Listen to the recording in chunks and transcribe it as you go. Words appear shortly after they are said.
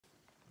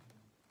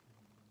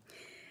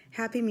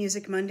Happy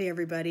Music Monday,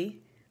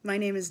 everybody. My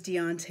name is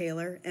Dione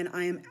Taylor, and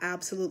I am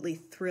absolutely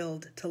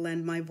thrilled to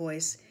lend my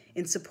voice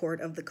in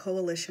support of the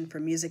Coalition for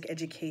Music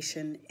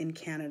Education in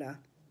Canada.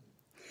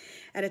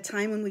 At a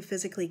time when we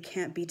physically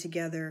can't be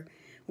together,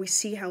 we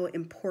see how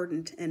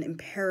important and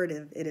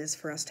imperative it is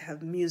for us to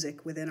have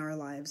music within our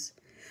lives,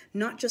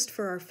 not just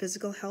for our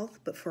physical health,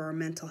 but for our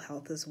mental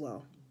health as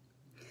well.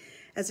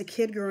 As a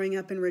kid growing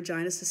up in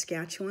Regina,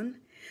 Saskatchewan,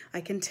 I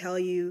can tell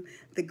you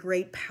the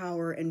great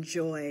power and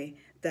joy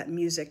that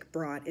music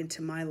brought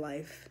into my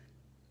life.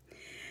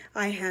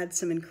 I had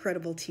some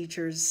incredible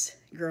teachers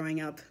growing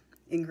up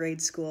in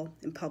grade school,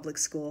 in public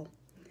school.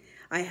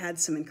 I had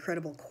some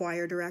incredible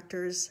choir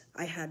directors.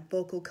 I had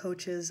vocal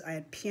coaches. I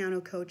had piano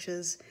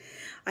coaches.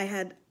 I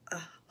had a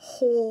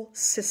whole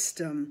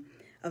system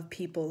of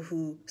people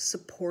who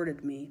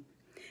supported me.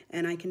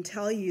 And I can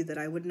tell you that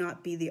I would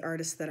not be the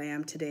artist that I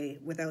am today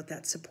without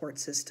that support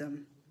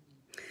system.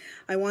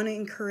 I want to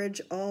encourage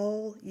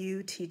all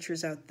you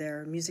teachers out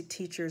there, music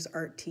teachers,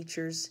 art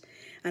teachers,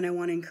 and I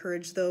want to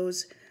encourage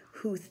those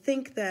who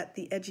think that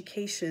the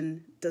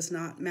education does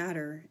not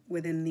matter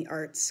within the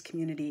arts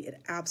community.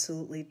 It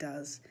absolutely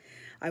does.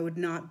 I would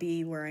not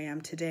be where I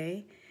am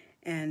today,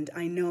 and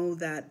I know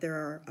that there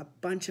are a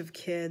bunch of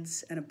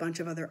kids and a bunch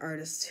of other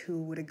artists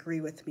who would agree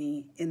with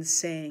me in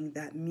saying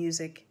that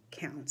music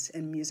counts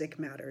and music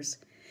matters.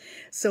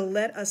 So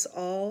let us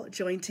all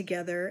join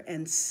together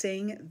and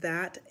sing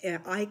that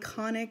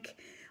iconic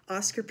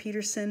Oscar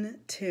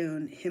Peterson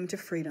tune, Hymn to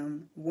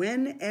Freedom,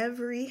 when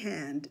every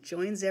hand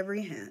joins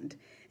every hand,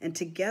 and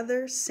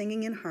together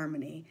singing in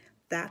harmony,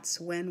 that's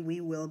when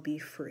we will be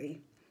free.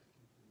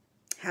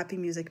 Happy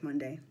Music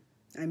Monday.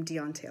 I'm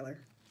Dione Taylor.